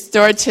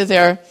 restored to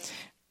their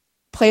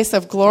place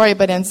of glory.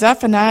 But in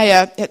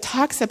Zephaniah, it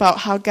talks about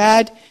how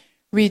God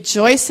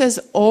rejoices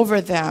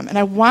over them. And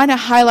I want to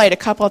highlight a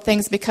couple of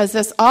things because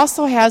this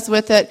also has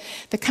with it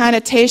the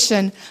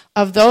connotation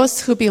of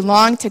those who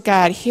belong to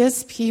God,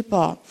 His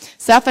people.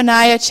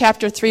 Zephaniah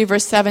chapter 3,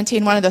 verse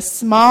 17, one of the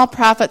small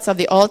prophets of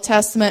the Old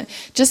Testament.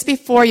 Just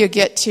before you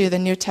get to the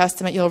New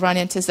Testament, you'll run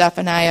into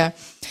Zephaniah.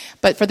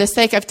 But for the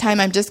sake of time,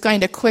 I'm just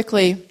going to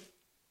quickly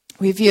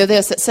review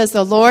this. It says,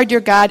 the Lord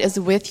your God is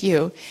with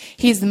you.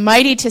 He's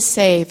mighty to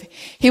save.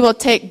 He will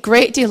take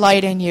great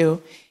delight in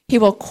you. He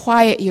will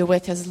quiet you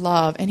with his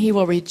love, and he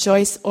will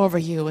rejoice over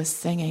you with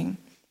singing.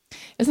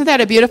 Isn't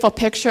that a beautiful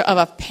picture of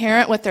a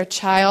parent with their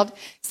child,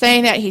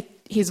 saying that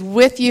he's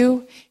with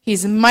you,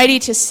 he's mighty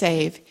to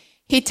save.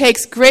 He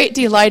takes great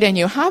delight in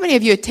you. How many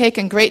of you have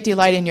taken great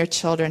delight in your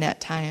children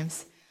at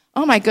times?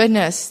 Oh my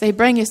goodness, they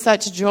bring you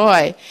such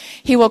joy.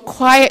 He will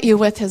quiet you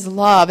with his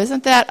love.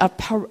 Isn't that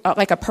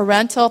like a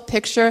parental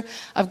picture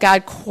of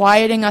God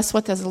quieting us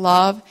with his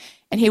love?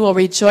 And he will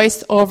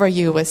rejoice over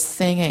you with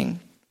singing.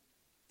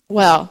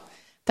 Well,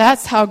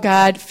 that's how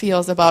God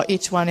feels about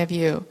each one of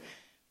you.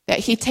 That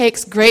he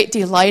takes great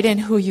delight in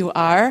who you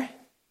are.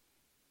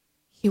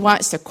 He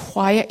wants to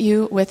quiet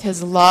you with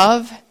his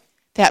love.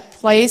 That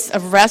place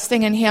of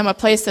resting in him, a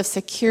place of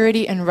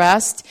security and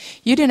rest.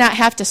 You do not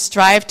have to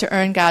strive to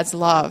earn God's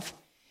love.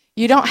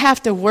 You don't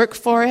have to work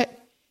for it.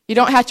 You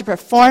don't have to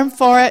perform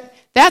for it.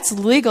 That's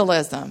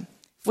legalism.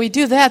 If we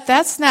do that,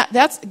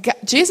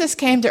 Jesus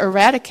came to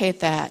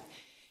eradicate that.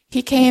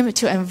 He came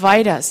to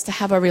invite us to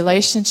have a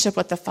relationship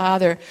with the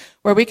Father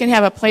where we can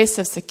have a place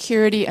of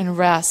security and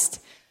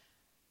rest.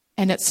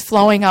 And it's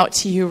flowing out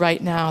to you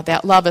right now.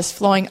 That love is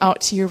flowing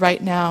out to you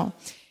right now.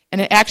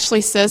 And it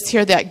actually says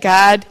here that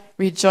God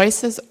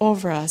rejoices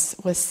over us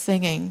with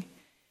singing.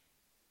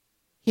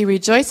 He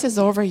rejoices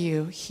over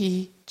you.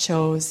 He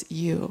chose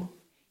you.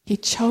 He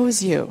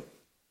chose you.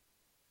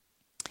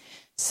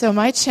 So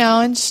my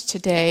challenge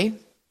today,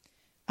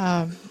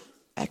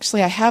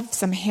 actually I have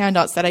some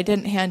handouts that I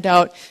didn't hand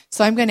out.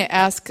 So I'm going to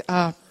ask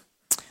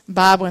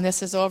Bob when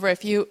this is over,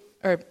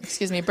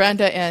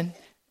 Brenda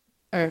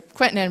or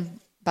Quentin and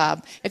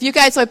Bob, if you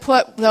guys would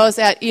put those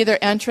at either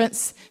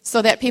entrance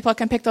so that people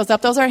can pick those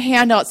up. Those are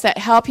handouts that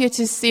help you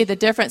to see the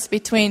difference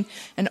between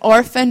an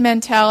orphan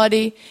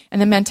mentality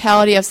and the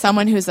mentality of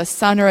someone who's a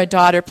son or a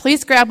daughter.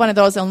 Please grab one of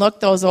those and look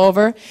those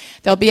over.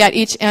 They'll be at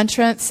each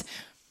entrance.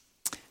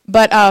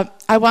 But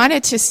I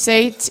wanted to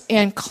say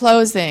in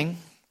closing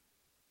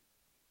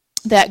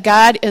that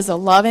God is a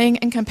loving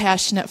and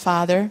compassionate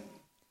Father.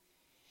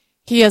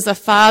 He is a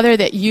Father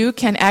that you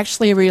can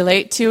actually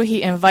relate to.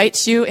 He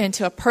invites you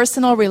into a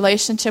personal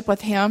relationship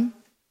with him.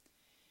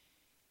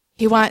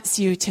 He wants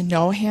you to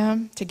know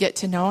him, to get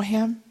to know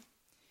him.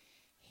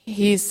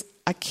 He's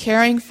a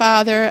caring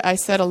Father. I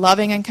said a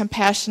loving and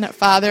compassionate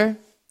Father.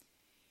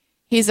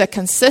 He's a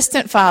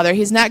consistent Father.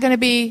 He's not going to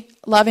be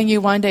loving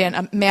you one day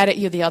and mad at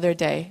you the other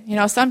day. You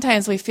know,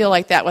 sometimes we feel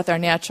like that with our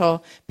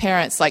natural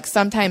parents. Like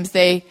sometimes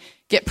they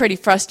get pretty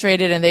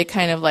frustrated and they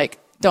kind of like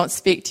don't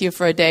speak to you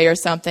for a day or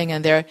something,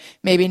 and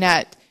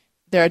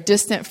they're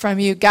distant from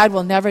you. God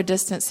will never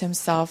distance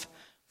himself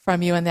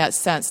from you in that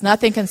sense.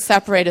 Nothing can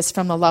separate us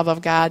from the love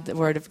of God, the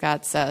Word of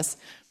God says.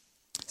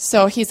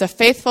 So he's a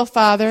faithful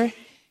Father.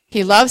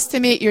 He loves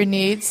to meet your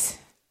needs,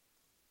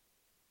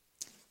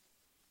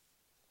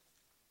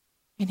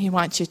 and he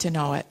wants you to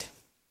know it.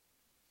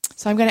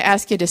 So I'm going to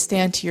ask you to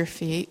stand to your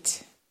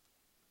feet.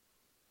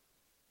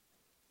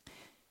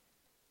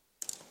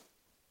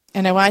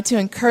 And I want to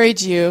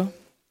encourage you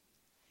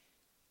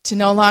to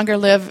no longer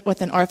live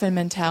with an orphan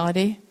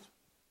mentality.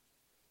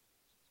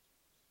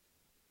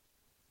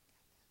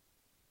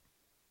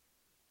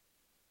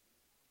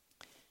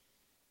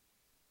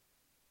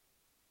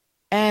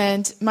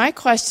 And my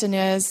question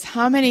is,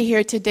 how many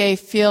here today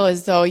feel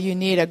as though you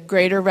need a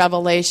greater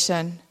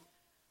revelation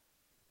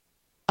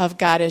of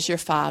God as your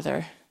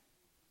Father?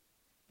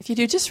 If you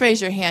do, just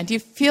raise your hand. Do you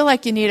feel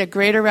like you need a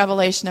greater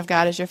revelation of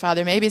God as your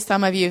Father? Maybe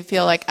some of you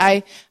feel like,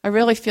 I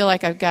really feel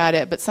like I've got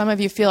it, but some of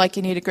you feel like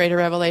you need a greater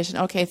revelation.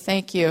 Okay,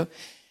 thank you.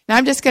 Now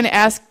I'm just going to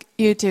ask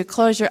you to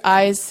close your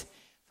eyes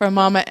for a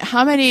moment.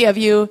 How many of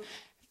you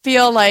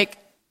feel like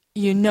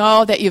you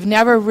know that you've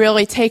never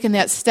really taken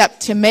that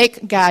step to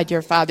make God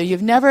your Father?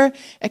 You've never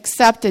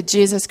accepted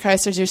Jesus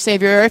Christ as your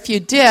Savior. Or if you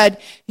did,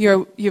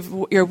 you're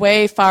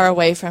way far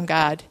away from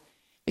God.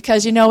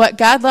 Because you know what?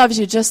 God loves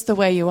you just the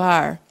way you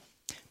are.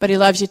 But he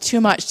loves you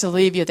too much to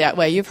leave you that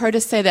way. You've heard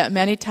us say that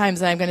many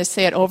times, and I'm going to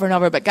say it over and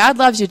over. But God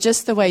loves you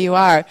just the way you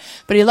are.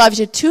 But he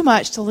loves you too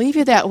much to leave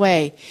you that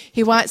way.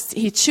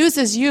 He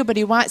chooses you, but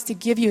he wants to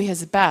give you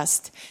his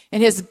best.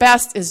 And his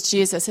best is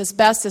Jesus. His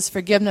best is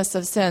forgiveness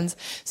of sins.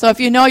 So if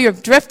you know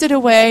you've drifted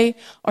away,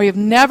 or you've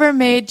never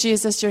made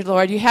Jesus your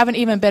Lord, you haven't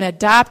even been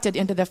adopted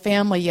into the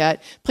family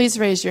yet, please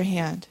raise your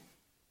hand.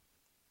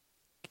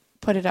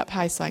 Put it up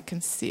high so I can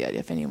see it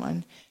if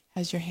anyone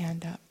has your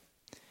hand up.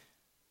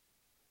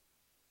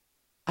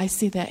 I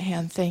see that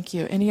hand. Thank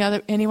you.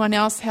 Anyone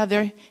else have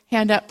their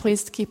hand up?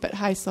 Please keep it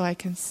high so I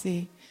can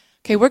see.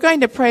 Okay, we're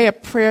going to pray a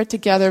prayer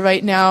together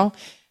right now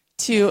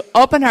to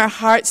open our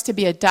hearts to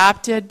be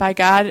adopted by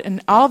God,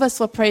 and all of us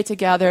will pray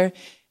together.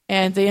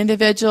 And the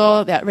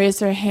individual that raised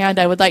their hand,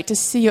 I would like to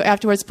see you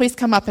afterwards. Please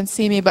come up and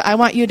see me, but I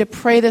want you to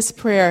pray this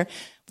prayer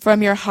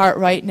from your heart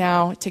right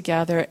now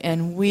together,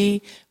 and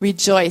we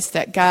rejoice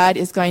that God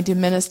is going to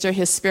minister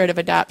his spirit of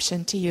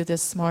adoption to you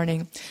this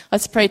morning.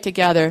 Let's pray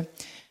together.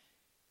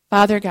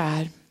 Father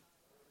God,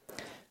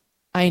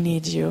 I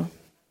need you.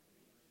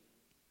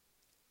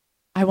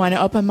 I want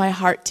to open my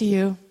heart to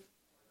you.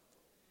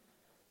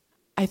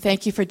 I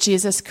thank you for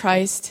Jesus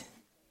Christ.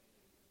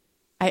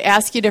 I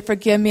ask you to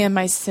forgive me of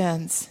my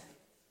sins.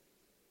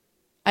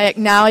 I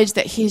acknowledge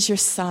that he's your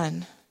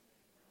son.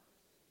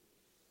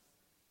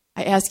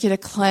 I ask you to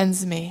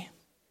cleanse me.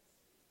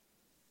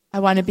 I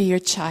want to be your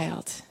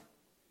child.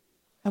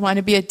 I want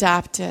to be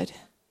adopted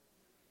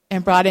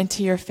and brought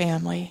into your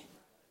family.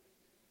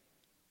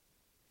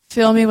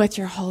 Fill me with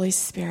your Holy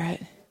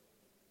Spirit.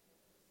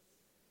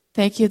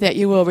 Thank you that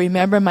you will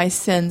remember my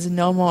sins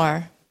no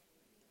more.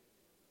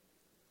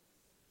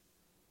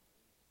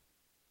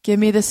 Give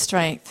me the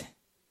strength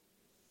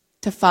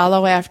to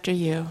follow after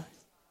you.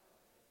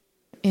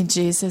 In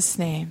Jesus'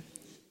 name,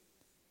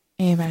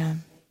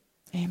 amen.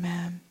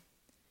 Amen.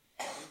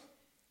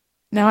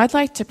 Now I'd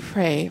like to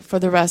pray for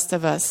the rest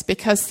of us,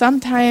 because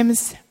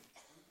sometimes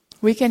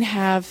we can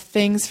have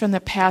things from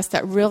the past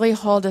that really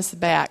hold us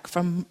back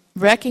from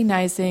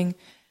recognizing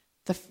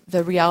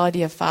the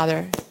reality of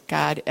Father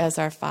God as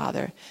our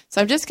Father. So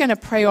I'm just going to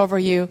pray over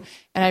you,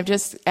 and I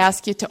just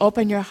ask you to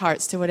open your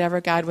hearts to whatever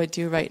God would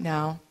do right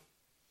now.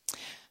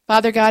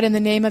 Father God, in the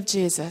name of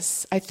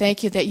Jesus, I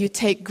thank you that you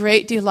take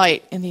great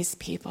delight in these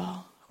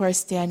people who are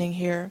standing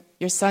here,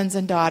 your sons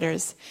and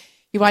daughters.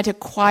 You want to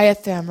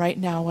quiet them right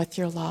now with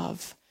your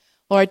love.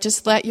 Lord,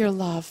 just let your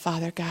love,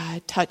 Father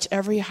God, touch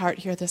every heart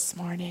here this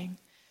morning.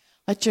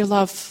 Let your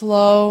love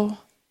flow.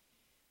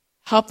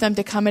 Help them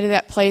to come into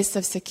that place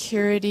of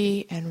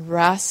security and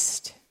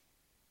rest.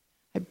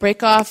 I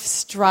break off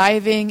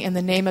striving in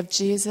the name of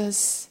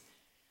Jesus.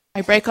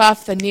 I break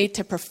off the need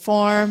to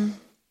perform,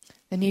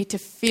 the need to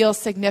feel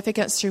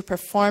significance through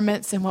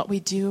performance in what we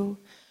do.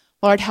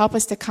 Lord, help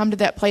us to come to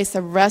that place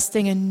of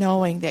resting and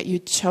knowing that you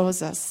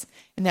chose us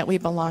and that we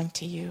belong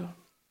to you.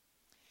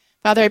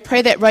 Father, I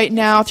pray that right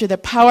now, through the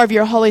power of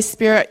your Holy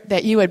Spirit,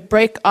 that you would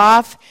break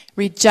off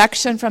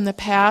rejection from the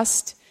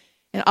past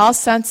and all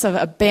sense of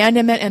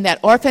abandonment and that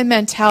orphan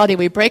mentality.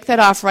 We break that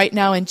off right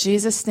now in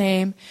Jesus'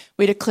 name.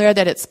 We declare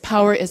that its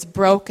power is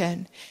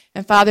broken.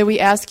 And Father, we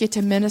ask you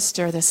to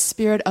minister the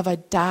spirit of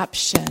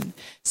adoption,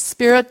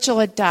 spiritual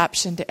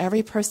adoption to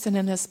every person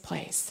in this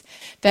place,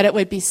 that it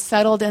would be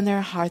settled in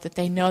their heart, that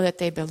they know that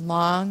they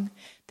belong,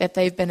 that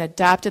they've been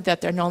adopted, that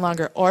they're no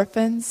longer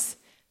orphans,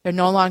 they're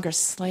no longer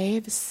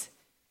slaves.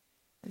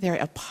 They're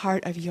a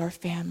part of your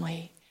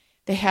family.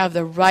 They have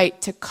the right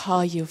to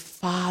call you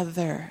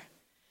Father.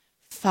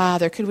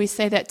 Father, could we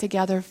say that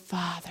together?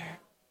 Father.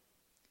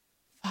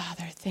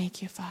 Father,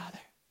 thank you, Father.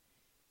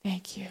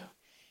 Thank you.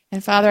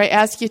 And Father, I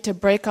ask you to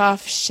break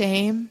off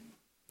shame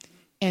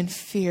and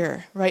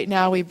fear. Right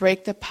now, we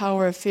break the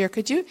power of fear.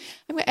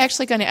 I'm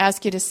actually going to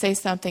ask you to say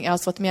something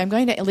else with me. I'm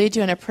going to lead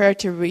you in a prayer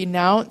to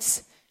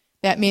renounce.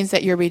 That means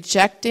that you're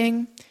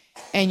rejecting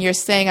and you're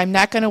saying, I'm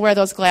not going to wear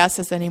those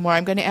glasses anymore.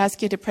 I'm going to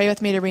ask you to pray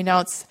with me to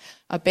renounce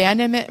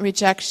abandonment,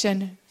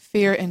 rejection,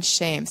 fear, and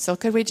shame. So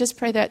could we just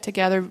pray that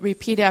together?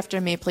 Repeat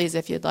after me, please,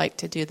 if you'd like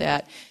to do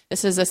that.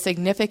 This is a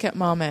significant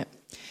moment.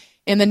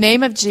 In the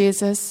name of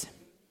Jesus,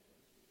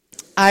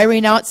 I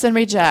renounce and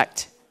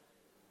reject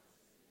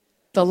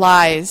the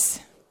lies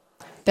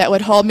that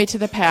would hold me to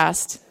the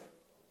past.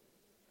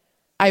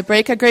 I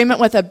break agreement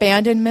with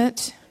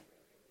abandonment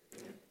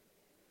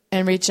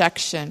and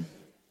rejection.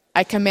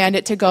 I command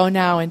it to go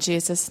now in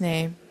Jesus'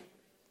 name.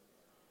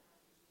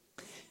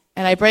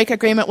 And I break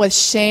agreement with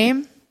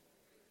shame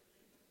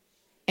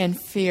and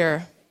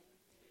fear.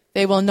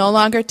 They will no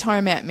longer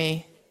torment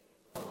me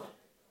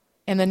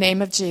in the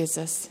name of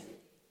Jesus.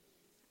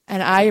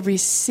 And I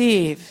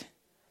receive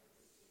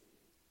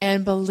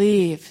and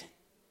believe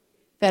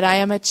that I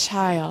am a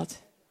child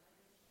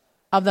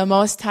of the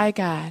Most High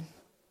God.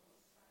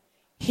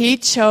 He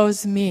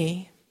chose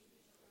me.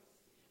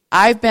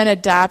 I've been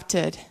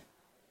adopted,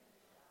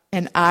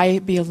 and I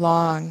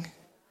belong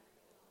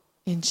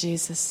in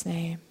Jesus'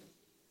 name.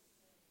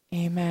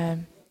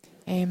 Amen.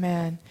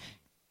 Amen.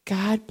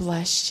 God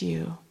bless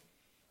you.